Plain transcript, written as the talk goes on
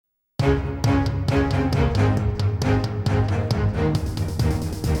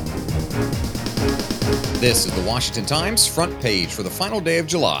This is the Washington Times front page for the final day of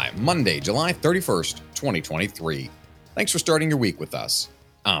July, Monday, July 31st, 2023. Thanks for starting your week with us.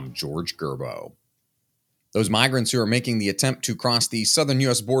 I'm George Gerbo. Those migrants who are making the attempt to cross the southern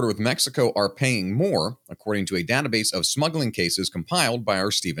U.S. border with Mexico are paying more, according to a database of smuggling cases compiled by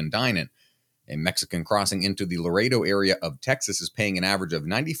our Stephen Dinan. A Mexican crossing into the Laredo area of Texas is paying an average of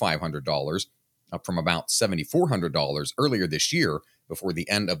 $9,500, up from about $7,400 earlier this year, before the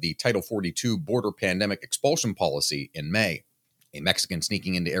end of the Title 42 border pandemic expulsion policy in May. A Mexican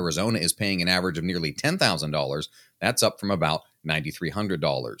sneaking into Arizona is paying an average of nearly $10,000. That's up from about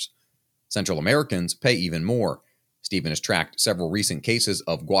 $9,300. Central Americans pay even more. Stephen has tracked several recent cases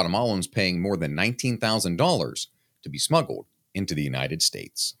of Guatemalans paying more than $19,000 to be smuggled into the United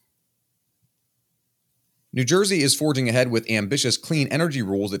States. New Jersey is forging ahead with ambitious clean energy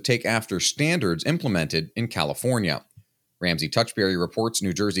rules that take after standards implemented in California. Ramsey Touchberry reports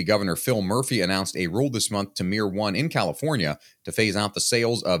New Jersey Governor Phil Murphy announced a rule this month to mirror one in California to phase out the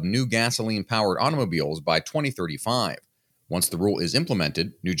sales of new gasoline-powered automobiles by 2035. Once the rule is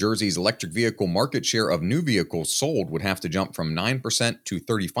implemented, New Jersey's electric vehicle market share of new vehicles sold would have to jump from 9% to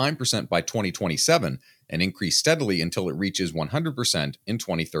 35% by 2027 and increase steadily until it reaches 100% in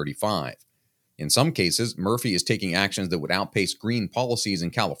 2035. In some cases, Murphy is taking actions that would outpace green policies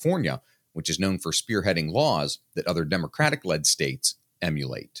in California, which is known for spearheading laws that other Democratic-led states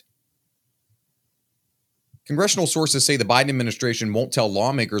emulate. Congressional sources say the Biden administration won't tell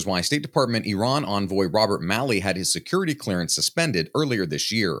lawmakers why State Department Iran envoy Robert Malley had his security clearance suspended earlier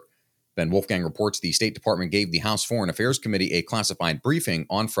this year. Ben Wolfgang reports the State Department gave the House Foreign Affairs Committee a classified briefing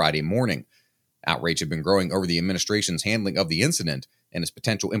on Friday morning. Outrage had been growing over the administration's handling of the incident and its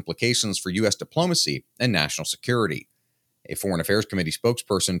potential implications for U.S. diplomacy and national security. A Foreign Affairs Committee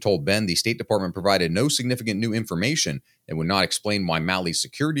spokesperson told Ben the State Department provided no significant new information and would not explain why Malley's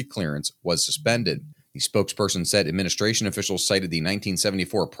security clearance was suspended. The spokesperson said administration officials cited the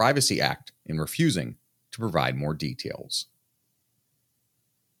 1974 Privacy Act in refusing to provide more details.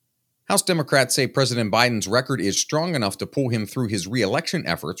 House Democrats say President Biden's record is strong enough to pull him through his re-election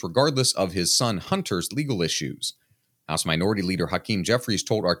efforts regardless of his son Hunter's legal issues. House Minority Leader Hakeem Jeffries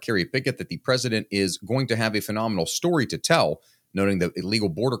told our Carrie Pickett that the president is going to have a phenomenal story to tell, noting that illegal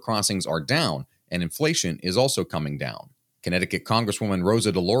border crossings are down and inflation is also coming down. Connecticut Congresswoman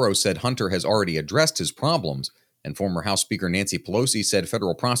Rosa DeLauro said Hunter has already addressed his problems, and former House Speaker Nancy Pelosi said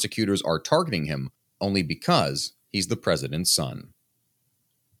federal prosecutors are targeting him only because he's the president's son.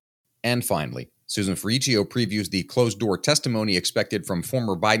 And finally, Susan Ferricchio previews the closed-door testimony expected from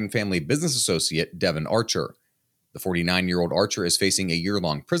former Biden family business associate Devon Archer. The 49-year-old Archer is facing a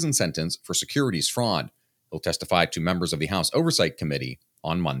year-long prison sentence for securities fraud. He'll testify to members of the House Oversight Committee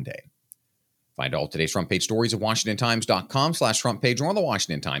on Monday. Find all today's front page stories at WashingtonTimes.com/front page or on the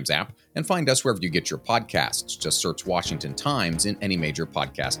Washington Times app, and find us wherever you get your podcasts. Just search Washington Times in any major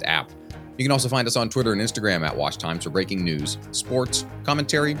podcast app. You can also find us on Twitter and Instagram at Wash Times for breaking news, sports,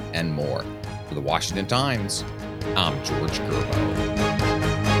 commentary, and more. For the Washington Times, I'm George Gerbo.